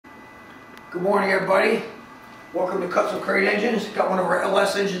Good morning, everybody. Welcome to Custom Crate Engines. Got one of our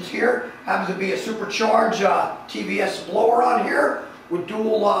LS engines here. Happens to be a supercharged TVS blower on here with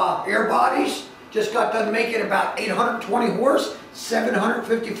dual air bodies. Just got done making about 820 horse,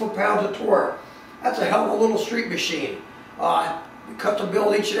 750 foot-pounds of torque. That's a hell of a little street machine. We custom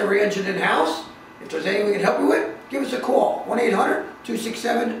build each and every engine in-house. If there's anything we can help you with, give us a call.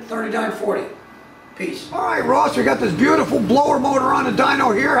 1-800-267-3940. Peace. All right, Ross, we got this beautiful blower motor on the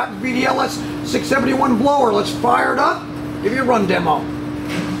dyno here. Happens to be the LS 671 blower. Let's fire it up. Give you a run demo.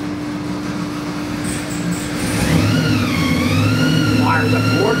 Fires up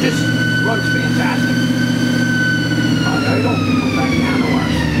gorgeous. Runs fantastic.